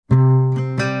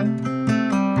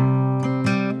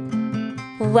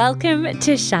Welcome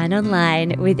to Shine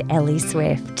Online with Ellie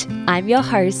Swift. I'm your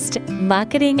host,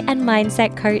 marketing and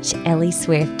mindset coach Ellie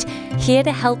Swift, here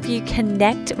to help you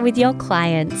connect with your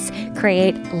clients,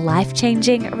 create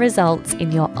life-changing results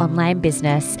in your online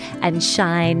business, and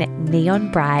shine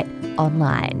neon bright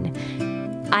online.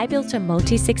 I built a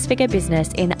multi-six-figure business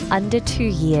in under 2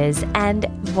 years and,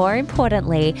 more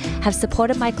importantly, have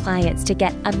supported my clients to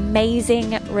get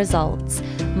amazing results.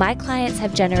 My clients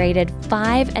have generated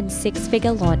 5- and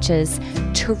 6-figure launches,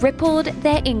 tripled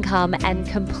their income, and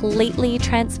completely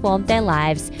transformed their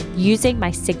lives using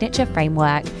my signature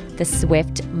framework, the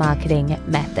Swift Marketing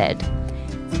Method.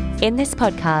 In this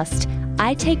podcast,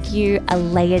 I take you a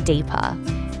layer deeper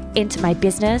into my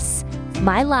business,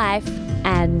 my life,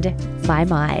 and my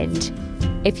mind.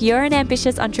 If you're an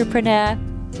ambitious entrepreneur,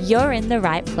 you're in the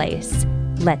right place.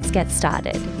 Let's get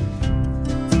started.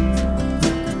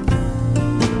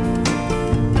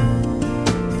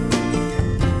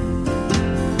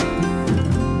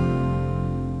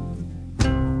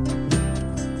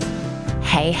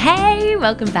 Hey,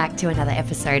 welcome back to another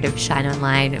episode of Shine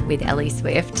Online with Ellie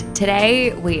Swift.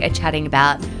 Today we are chatting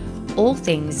about all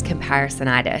things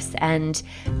comparisonitis. And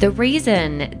the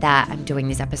reason that I'm doing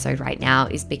this episode right now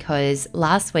is because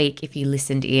last week, if you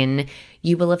listened in,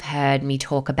 you will have heard me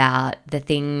talk about the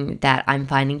thing that I'm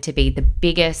finding to be the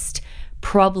biggest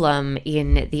problem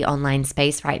in the online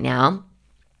space right now,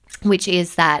 which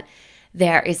is that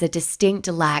there is a distinct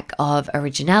lack of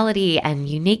originality and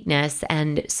uniqueness,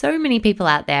 and so many people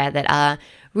out there that are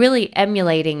really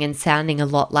emulating and sounding a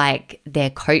lot like their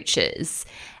coaches.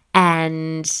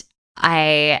 And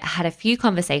I had a few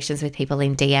conversations with people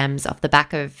in DMs off the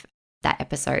back of that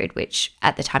episode, which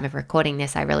at the time of recording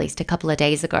this, I released a couple of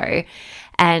days ago.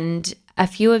 And a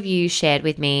few of you shared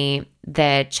with me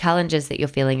the challenges that you're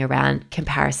feeling around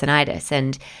comparisonitis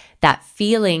and that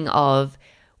feeling of,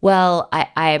 well,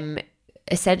 I'm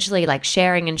essentially like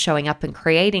sharing and showing up and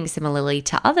creating similarly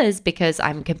to others because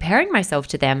I'm comparing myself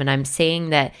to them and I'm seeing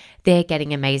that they're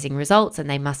getting amazing results and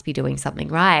they must be doing something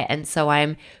right. And so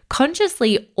I'm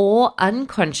consciously or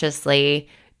unconsciously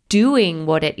doing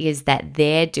what it is that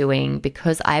they're doing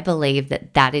because I believe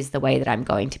that that is the way that I'm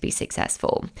going to be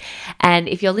successful. And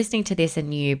if you're listening to this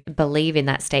and you believe in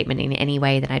that statement in any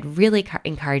way, then I'd really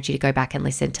encourage you to go back and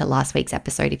listen to last week's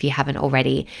episode if you haven't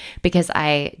already, because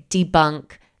I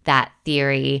debunk that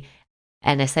theory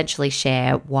and essentially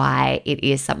share why it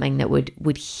is something that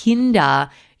would hinder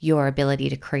your ability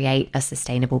to create a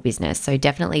sustainable business. So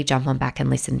definitely jump on back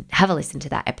and have a listen to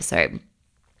that episode.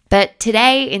 But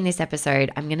today in this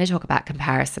episode, I'm going to talk about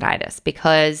comparisonitis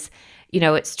because, you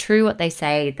know, it's true what they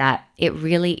say that it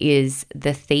really is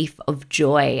the thief of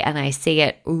joy. And I see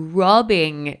it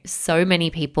robbing so many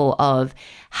people of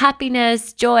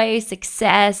happiness, joy,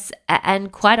 success,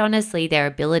 and quite honestly, their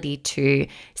ability to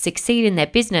succeed in their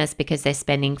business because they're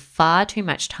spending far too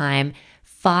much time,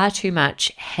 far too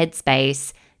much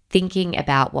headspace thinking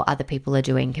about what other people are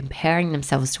doing, comparing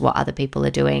themselves to what other people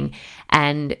are doing,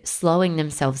 and slowing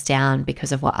themselves down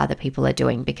because of what other people are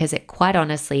doing, because it quite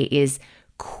honestly is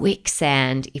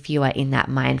quicksand if you are in that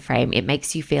mind frame. It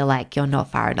makes you feel like you're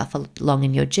not far enough along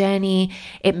in your journey.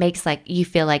 It makes you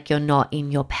feel like you're not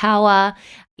in your power.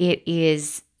 It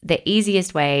is the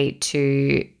easiest way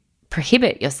to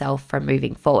prohibit yourself from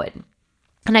moving forward.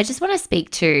 And I just want to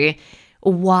speak to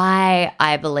why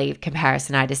I believe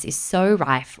comparisonitis is so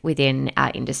rife within our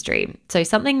industry. So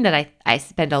something that I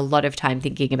spend a lot of time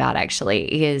thinking about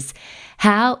actually is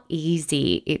how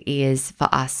easy it is for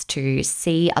us to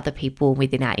see other people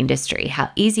within our industry, how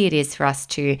easy it is for us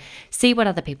to see what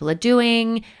other people are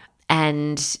doing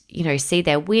and, you know, see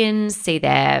their wins,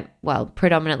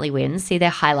 predominantly wins, see their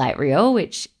highlight reel,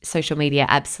 which social media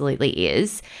absolutely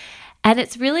is. And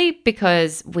it's really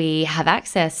because we have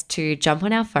access to jump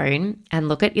on our phone and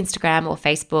look at Instagram or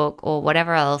Facebook or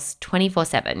whatever else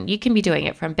 24/7. You can be doing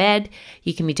it from bed.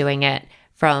 You can be doing it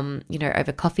from,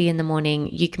 over coffee in the morning.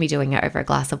 You can be doing it over a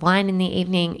glass of wine in the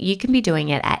evening. You can be doing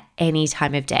it at any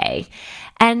time of day.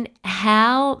 And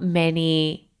how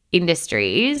many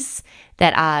industries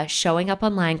that are showing up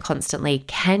online constantly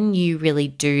can you really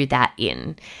do that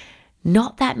in?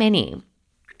 Not that many.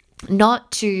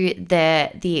 Not to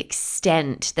the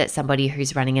extent that somebody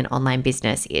who's running an online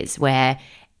business is, where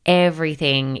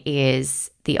everything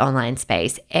is the online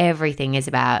space. Everything is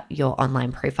about your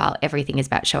online profile. Everything is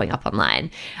about showing up online.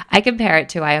 I compare it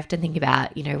to, I often think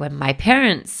about, when my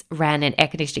parents ran an air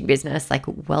conditioning business, like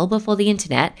well before the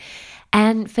internet,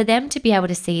 and for them to be able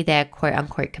to see their quote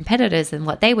unquote competitors and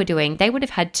what they were doing, they would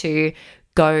have had to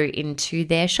go into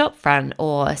their shop front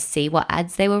or see what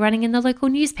ads they were running in the local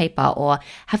newspaper or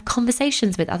have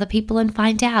conversations with other people and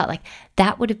find out. Like,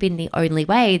 that would have been the only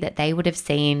way that they would have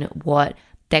seen what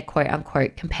their quote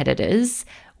unquote competitors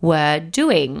were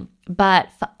doing. But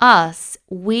for us,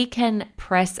 we can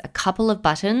press a couple of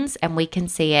buttons and we can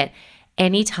see it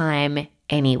anytime,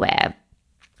 anywhere.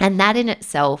 And that in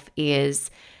itself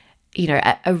is,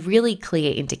 a really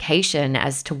clear indication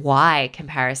as to why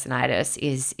comparisonitis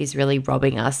is really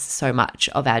robbing us so much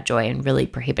of our joy and really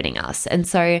prohibiting us. And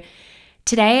so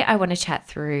today I want to chat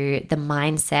through the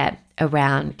mindset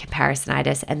around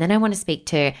comparisonitis, and then I want to speak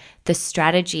to the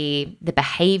strategy, the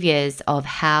behaviors of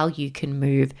how you can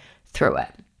move through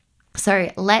it.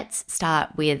 So let's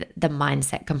start with the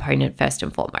mindset component first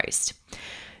and foremost.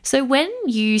 So when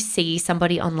you see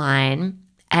somebody online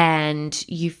and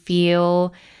you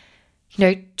feel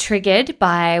triggered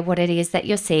by what it is that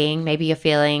you're seeing, maybe you're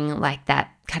feeling like that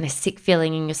kind of sick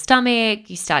feeling in your stomach,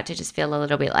 you start to just feel a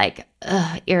little bit like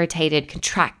irritated,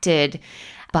 contracted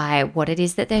by what it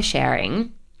is that they're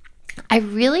sharing. I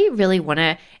really, really want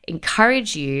to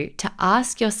encourage you to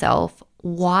ask yourself,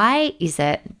 why is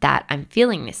it that I'm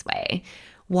feeling this way?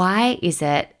 Why is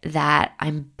it that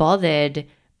I'm bothered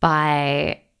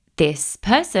by this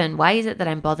person? Why is it that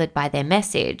I'm bothered by their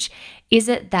message? Is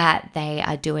it that they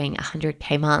are doing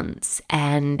 100K months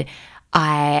and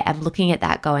I am looking at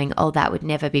that going, oh, that would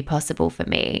never be possible for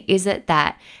me? Is it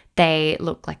that they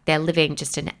look like they're living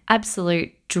just an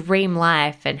absolute dream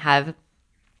life and have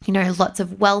lots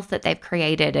of wealth that they've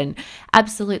created and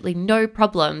absolutely no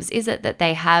problems? Is it that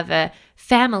they have a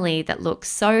family that looks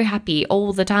so happy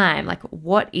all the time? Like,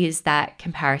 what is that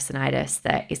comparisonitis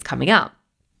that is coming up?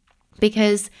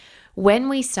 Because when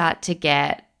we start to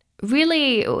get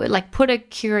really like put a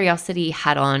curiosity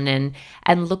hat on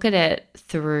and look at it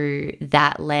through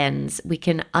that lens, we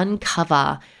can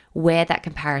uncover where that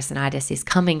comparisonitis is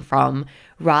coming from,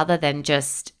 rather than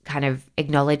just kind of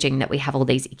acknowledging that we have all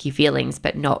these icky feelings,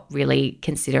 but not really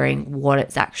considering what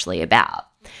it's actually about.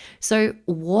 So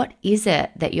what is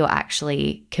it that you're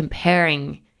actually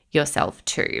comparing yourself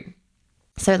to?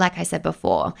 So like I said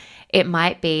before, it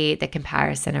might be the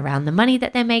comparison around the money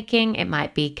that they're making. It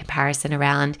might be comparison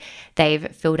around they've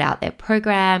filled out their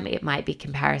program. It might be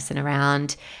comparison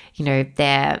around,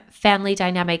 their family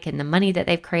dynamic and the money that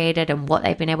they've created and what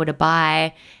they've been able to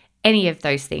buy, any of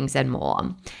those things and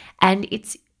more. And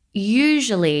it's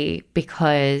usually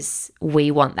because we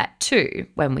want that too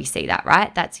when we see that,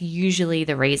 right? That's usually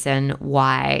the reason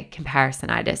why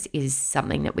comparisonitis is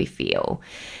something that we feel.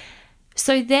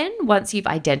 So then once you've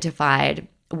identified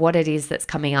what it is that's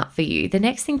coming up for you, the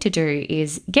next thing to do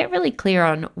is get really clear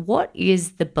on what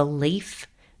is the belief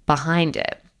behind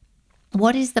it.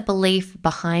 What is the belief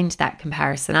behind that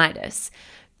comparisonitis?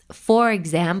 For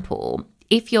example,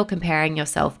 if you're comparing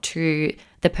yourself to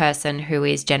the person who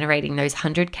is generating those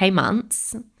 100K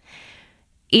months,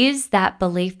 is that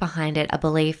belief behind it a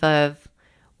belief of,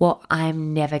 well,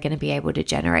 I'm never going to be able to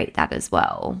generate that as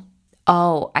well?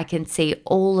 Oh, I can see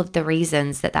all of the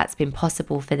reasons that that's been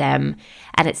possible for them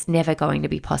and it's never going to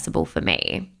be possible for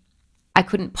me. I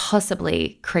couldn't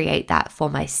possibly create that for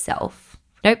myself.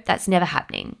 Nope, that's never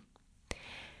happening.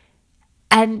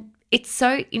 And it's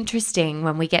so interesting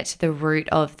when we get to the root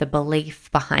of the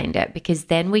belief behind it, because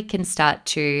then we can start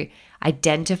to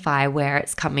identify where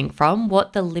it's coming from,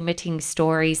 what the limiting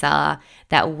stories are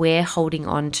that we're holding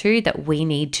on to that we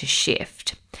need to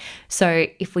shift. So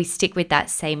if we stick with that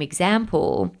same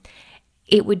example,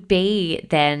 it would be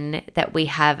then that we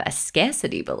have a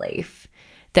scarcity belief,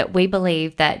 that we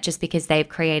believe that just because they've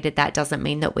created that doesn't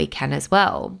mean that we can as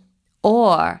well.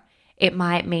 Or it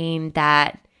might mean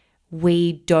that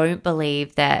we don't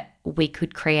believe that we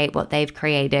could create what they've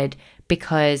created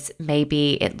because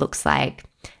maybe it looks like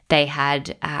they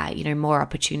had, more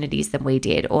opportunities than we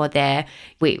did, or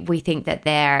we think that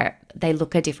they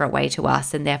look a different way to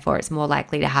us, and therefore it's more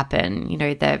likely to happen.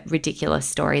 The ridiculous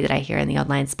story that I hear in the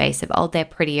online space of, oh, they're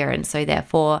prettier, and so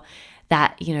therefore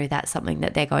that, that's something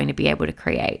that they're going to be able to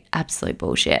create. Absolute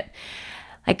bullshit.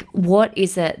 Like, what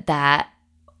is it that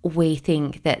we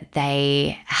think that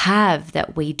they have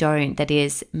that we don't, that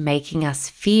is making us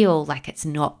feel like it's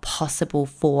not possible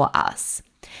for us?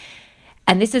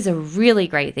 And this is a really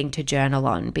great thing to journal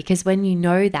on, because when you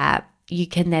know that, you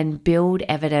can then build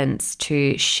evidence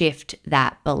to shift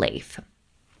that belief.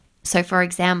 So for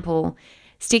example,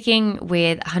 sticking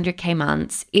with 100K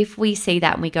months, if we see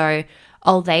that and we go,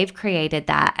 oh, they've created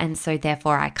that and so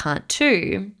therefore I can't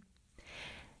too,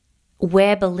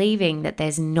 we're believing that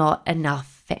there's not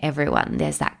enough for everyone.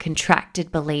 There's that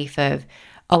contracted belief of,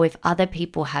 oh, if other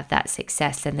people have that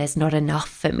success, then there's not enough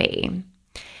for me.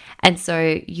 And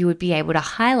so you would be able to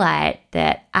highlight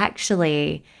that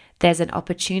actually there's an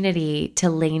opportunity to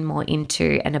lean more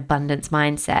into an abundance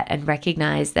mindset and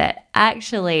recognize that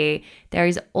actually there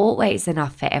is always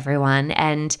enough for everyone.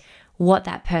 And what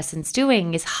that person's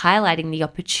doing is highlighting the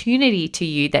opportunity to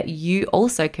you that you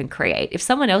also can create. If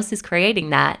someone else is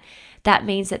creating that, that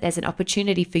means that there's an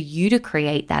opportunity for you to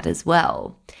create that as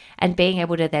well. And being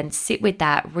able to then sit with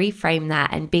that, reframe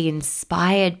that, and be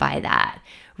inspired by that.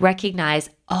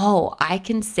 Recognize, oh, I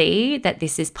can see that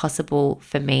this is possible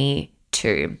for me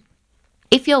too.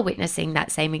 If you're witnessing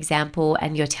that same example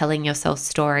and you're telling yourself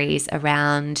stories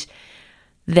around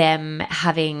them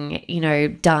having,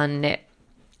 done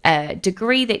a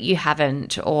degree that you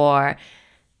haven't, or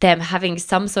them having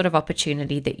some sort of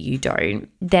opportunity that you don't,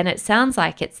 then it sounds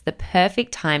like it's the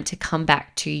perfect time to come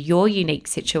back to your unique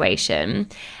situation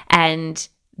and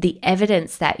the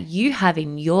evidence that you have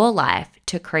in your life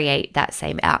to create that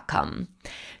same outcome.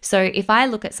 So if I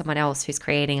look at someone else who's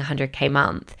creating a 100K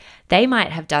month, they might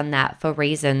have done that for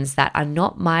reasons that are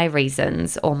not my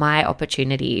reasons or my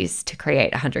opportunities to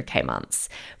create 100K months.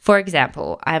 For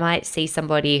example, I might see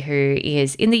somebody who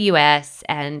is in the US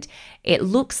and it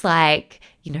looks like,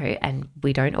 and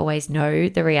we don't always know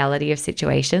the reality of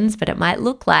situations, but it might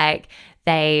look like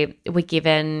they were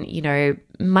given,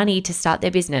 money to start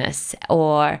their business,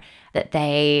 or that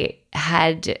they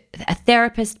had a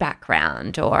therapist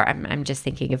background, or I'm just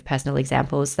thinking of personal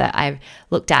examples that I've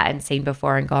looked at and seen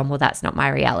before and gone, well, that's not my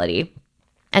reality.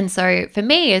 And so for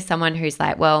me, as someone who's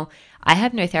like, well, I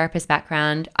have no therapist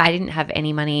background, I didn't have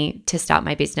any money to start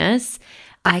my business,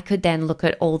 I could then look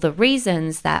at all the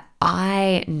reasons that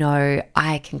I know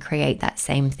I can create that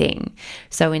same thing.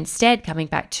 So instead, coming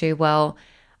back to, well,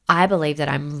 I believe that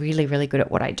I'm really, really good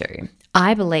at what I do.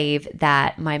 I believe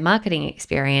that my marketing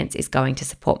experience is going to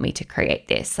support me to create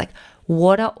this. Like,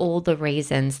 what are all the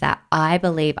reasons that I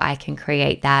believe I can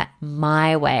create that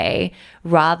my way,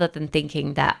 rather than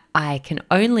thinking that I can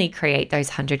only create those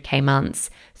 100K months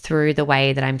through the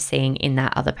way that I'm seeing in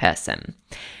that other person?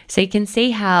 So you can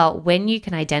see how when you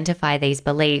can identify these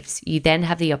beliefs, you then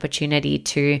have the opportunity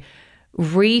to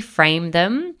reframe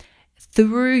them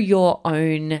through your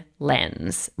own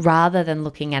lens, rather than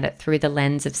looking at it through the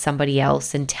lens of somebody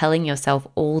else and telling yourself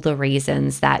all the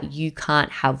reasons that you can't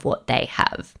have what they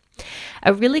have.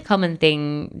 A really common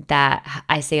thing that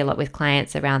I see a lot with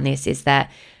clients around this is that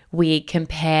we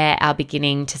compare our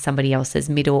beginning to somebody else's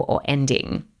middle or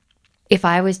ending. If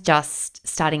I was just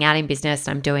starting out in business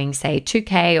and I'm doing, say,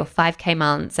 2K or 5K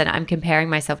months, and I'm comparing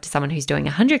myself to someone who's doing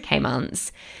 100K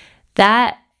months,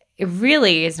 that it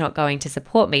really is not going to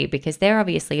support me, because they're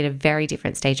obviously at a very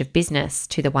different stage of business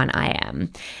to the one I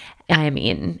am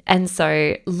in. And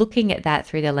so looking at that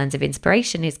through the lens of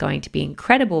inspiration is going to be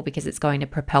incredible, because it's going to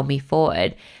propel me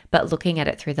forward. But looking at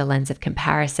it through the lens of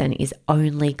comparison is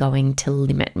only going to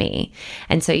limit me.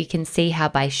 And so you can see how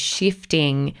by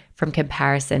shifting from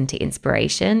comparison to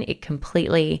inspiration, it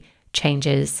completely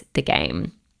changes the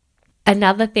game.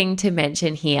 Another thing to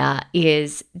mention here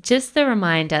is just the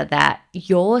reminder that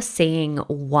you're seeing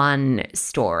one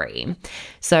story.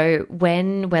 So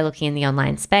when we're looking in the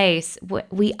online space,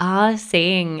 we are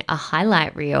seeing a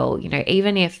highlight reel.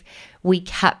 Even if we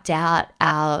capped out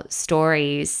our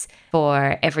stories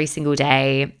for every single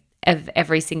day of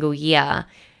every single year,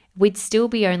 we'd still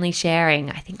be only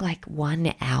sharing, I think, like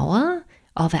 1 hour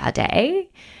of our day.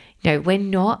 We're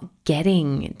not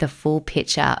getting the full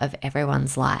picture of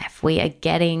everyone's life. We are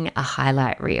getting a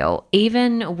highlight reel.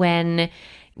 Even when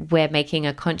we're making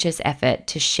a conscious effort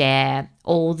to share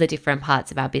all the different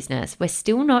parts of our business, we're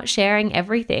still not sharing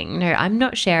everything. No, I'm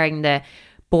not sharing the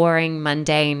boring,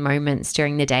 mundane moments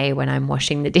during the day when I'm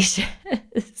washing the dishes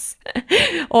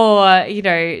or,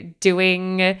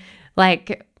 doing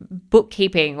like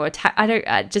bookkeeping or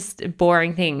just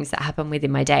boring things that happen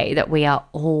within my day that we are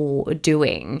all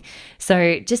doing.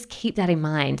 So just keep that in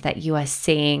mind, that you are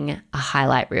seeing a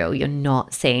highlight reel. You're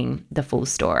not seeing the full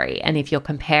story. And if you're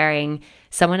comparing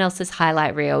someone else's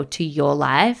highlight reel to your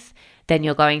life, then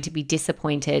you're going to be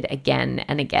disappointed again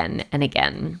and again and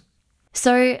again.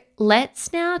 So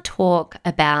let's now talk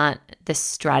about the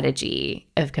strategy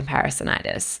of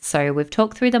comparisonitis. So we've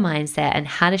talked through the mindset and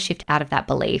how to shift out of that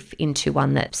belief into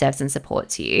one that serves and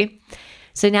supports you.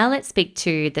 So now let's speak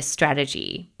to the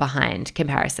strategy behind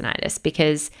comparisonitis,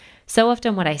 because so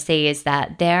often what I see is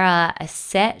that there are a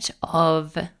set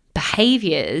of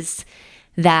behaviors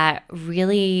that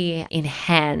really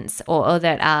enhance or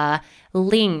that are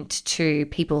linked to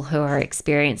people who are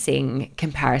experiencing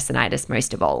comparisonitis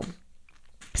most of all.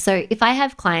 So if I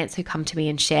have clients who come to me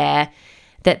and share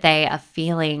that they are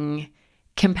feeling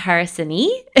comparison-y,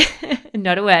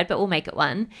 not a word, but we'll make it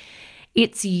one,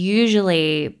 it's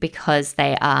usually because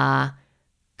they are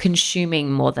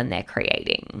consuming more than they're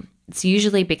creating. It's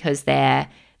usually because they're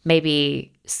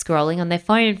maybe scrolling on their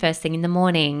phone first thing in the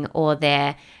morning, or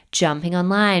they're jumping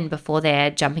online before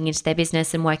they're jumping into their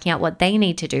business and working out what they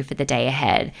need to do for the day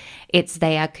ahead. It's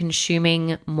they are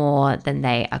consuming more than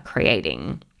they are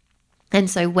creating. And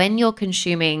so when you're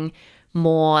consuming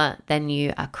more than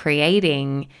you are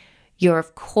creating, you're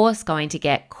of course going to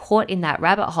get caught in that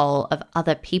rabbit hole of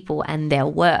other people and their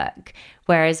work.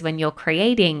 Whereas when you're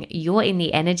creating, you're in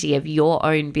the energy of your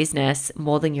own business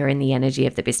more than you're in the energy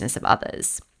of the business of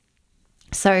others.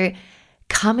 So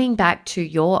coming back to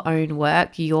your own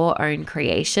work, your own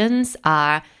creations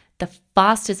are the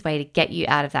fastest way to get you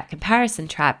out of that comparison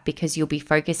trap, because you'll be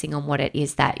focusing on what it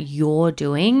is that you're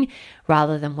doing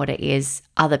rather than what it is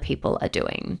other people are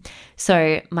doing.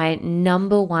 So my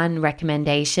number one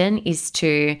recommendation is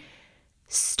to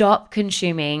stop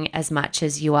consuming as much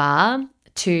as you are,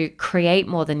 to create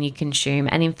more than you consume,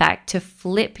 and in fact, to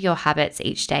flip your habits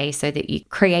each day so that you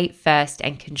create first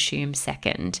and consume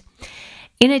second.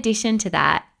 In addition to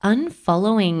that,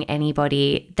 unfollowing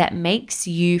anybody that makes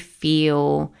you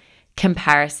feel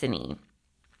comparison-y.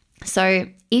 So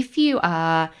if you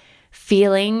are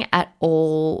feeling at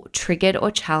all triggered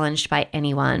or challenged by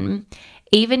anyone,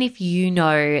 even if you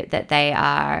know that they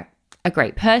are a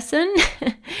great person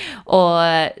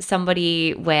or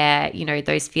somebody where, you know,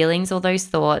 those feelings or those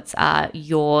thoughts are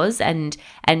yours and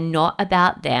not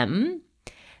about them,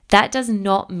 that does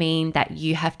not mean that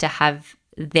you have to have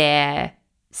their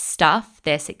stuff,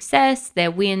 their success, their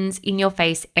wins in your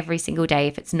face every single day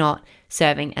if it's not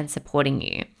serving and supporting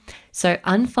you. So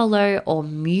unfollow or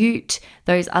mute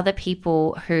those other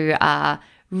people who are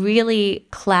really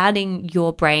clouding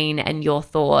your brain and your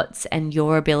thoughts and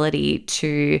your ability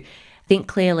to think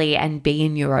clearly and be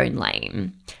in your own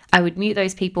lane. I would mute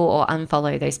those people or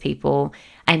unfollow those people,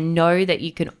 and know that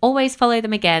you can always follow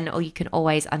them again, or you can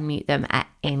always unmute them at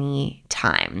any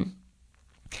time.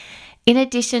 In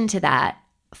addition to that,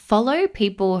 follow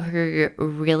people who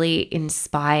really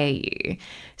inspire you.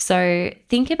 So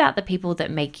think about the people that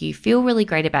make you feel really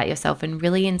great about yourself and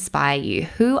really inspire you.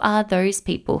 Who are those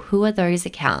people? Who are those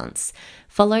accounts?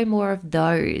 Follow more of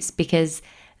those, because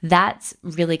that's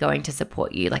really going to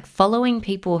support you. Like following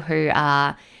people who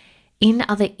are in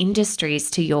other industries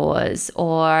to yours,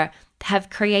 or have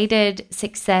created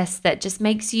success that just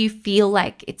makes you feel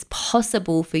like it's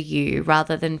possible for you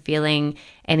rather than feeling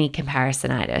any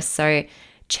comparisonitis. So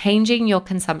changing your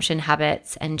consumption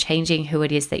habits and changing who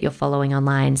it is that you're following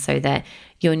online, so that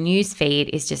your news feed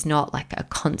is just not like a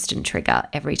constant trigger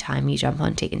every time you jump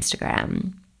onto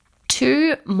Instagram.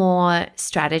 2 more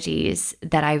strategies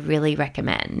that I really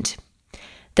recommend.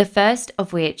 The first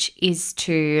of which is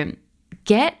to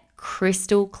get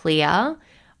crystal clear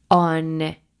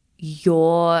on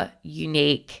your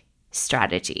unique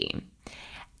strategy.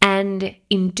 And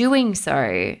in doing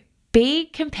so, be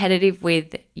competitive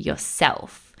with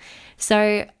yourself.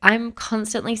 So I'm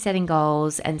constantly setting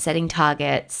goals and setting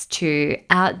targets to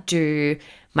outdo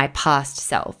my past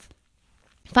self.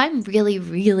 If I'm really,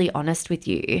 really honest with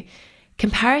you,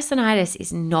 comparisonitis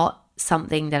is not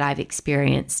something that I've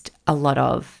experienced a lot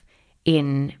of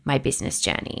in my business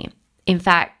journey. In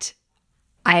fact,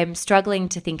 I am struggling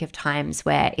to think of times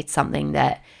where it's something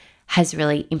that has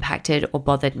really impacted or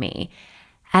bothered me.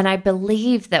 And I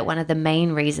believe that one of the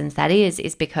main reasons that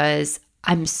is because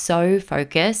I'm so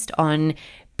focused on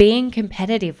being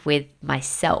competitive with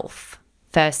myself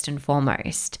first and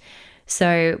foremost.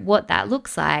 So what that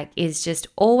looks like is just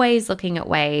always looking at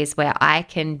ways where I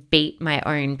can beat my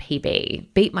own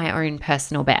PB, beat my own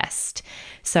personal best.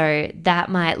 So that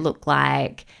might look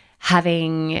like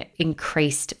having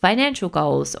increased financial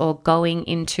goals, or going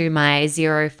into my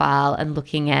Xero file and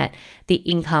looking at the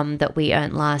income that we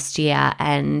earned last year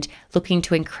and looking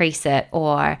to increase it,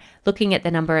 or looking at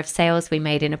the number of sales we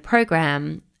made in a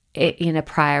program in a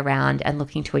prior round and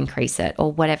looking to increase it,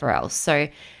 or whatever else. So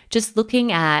just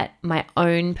looking at my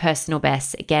own personal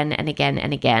best again and again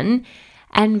and again,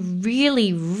 and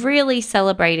really, really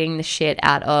celebrating the shit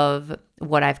out of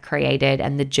what I've created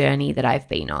and the journey that I've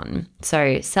been on.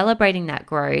 So celebrating that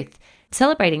growth,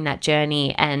 celebrating that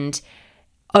journey, and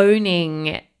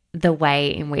owning the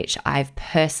way in which I've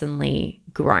personally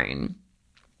grown.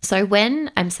 So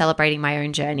when I'm celebrating my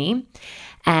own journey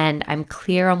and I'm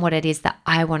clear on what it is that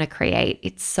I want to create,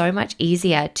 it's so much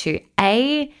easier to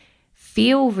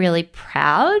feel really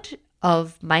proud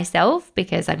of myself,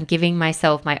 because I'm giving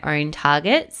myself my own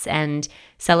targets and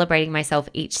celebrating myself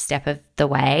each step of the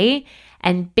way,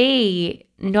 and B,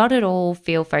 not at all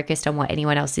feel focused on what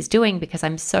anyone else is doing, because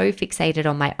I'm so fixated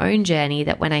on my own journey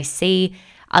that when I see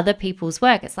other people's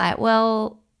work, it's like,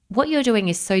 well, what you're doing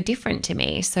is so different to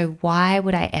me. So why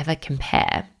would I ever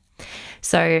compare?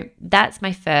 So that's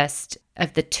my first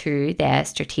of the two there,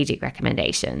 strategic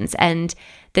recommendations. And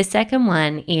the second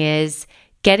one is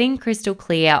getting crystal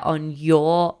clear on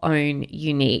your own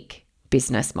unique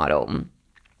business model.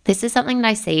 This is something that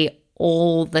I see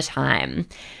all the time.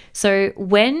 So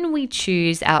when we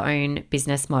choose our own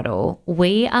business model,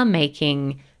 we are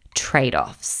making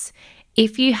trade-offs.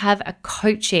 If you have a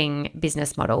coaching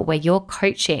business model where you're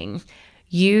coaching,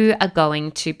 you are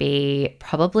going to be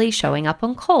probably showing up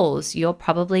on calls. You're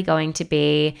probably going to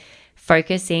be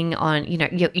focusing on,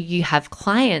 you have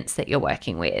clients that you're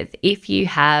working with. If you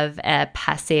have a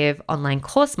passive online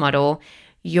course model,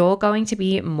 you're going to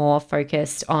be more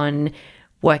focused on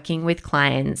working with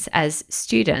clients as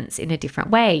students in a different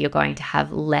way. You're going to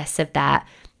have less of that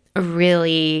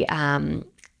really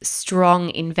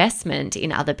strong investment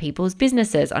in other people's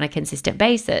businesses on a consistent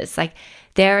basis. Like,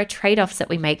 there are trade-offs that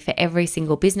we make for every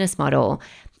single business model.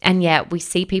 And yet we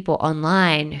see people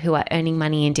online who are earning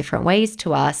money in different ways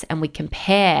to us, and we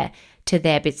compare to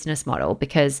their business model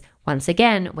because, once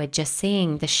again, we're just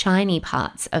seeing the shiny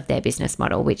parts of their business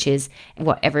model, which is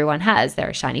what everyone has. There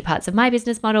are shiny parts of my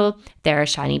business model. There are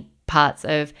shiny parts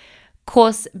of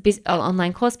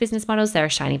online course business models. There are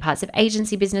shiny parts of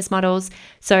agency business models.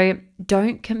 So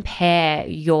don't compare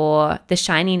the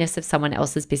shininess of someone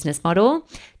else's business model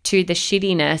to the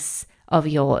shittiness of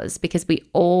yours, because we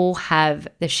all have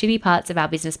the shitty parts of our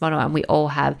business model and we all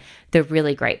have the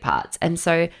really great parts. And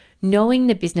so knowing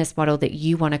the business model that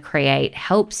you want to create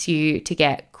helps you to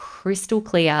get crystal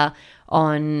clear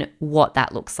on what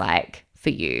that looks like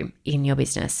for you in your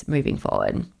business moving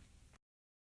forward.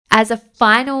 As a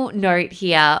final note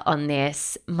here on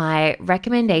this, my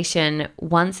recommendation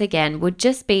once again would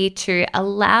just be to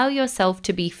allow yourself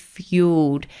to be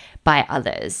fueled by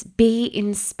others. Be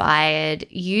inspired.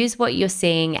 Use what you're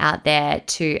seeing out there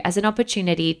as an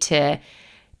opportunity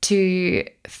to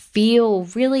feel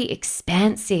really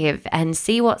expansive and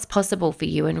see what's possible for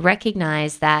you, and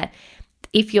recognize that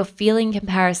if you're feeling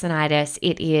comparisonitis,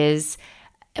 it is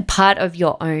a part of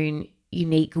your own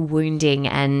unique wounding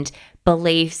and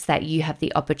beliefs that you have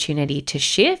the opportunity to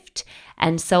shift.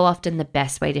 And so often the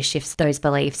best way to shift those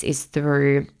beliefs is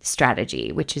through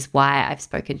strategy, which is why I've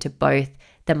spoken to both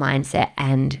the mindset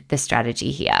and the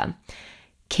strategy here.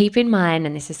 Keep in mind,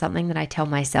 and this is something that I tell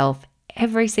myself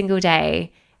every single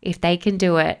day, if they can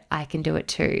do it, I can do it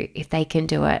too. If they can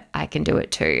do it, I can do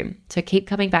it too. So keep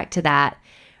coming back to that.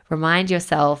 Remind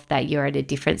yourself that you're at a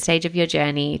different stage of your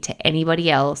journey to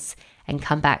anybody else, and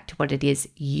come back to what it is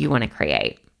you want to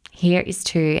create. Here is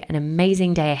to an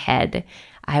amazing day ahead.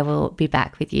 I will be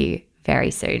back with you very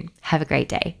soon. Have a great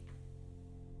day.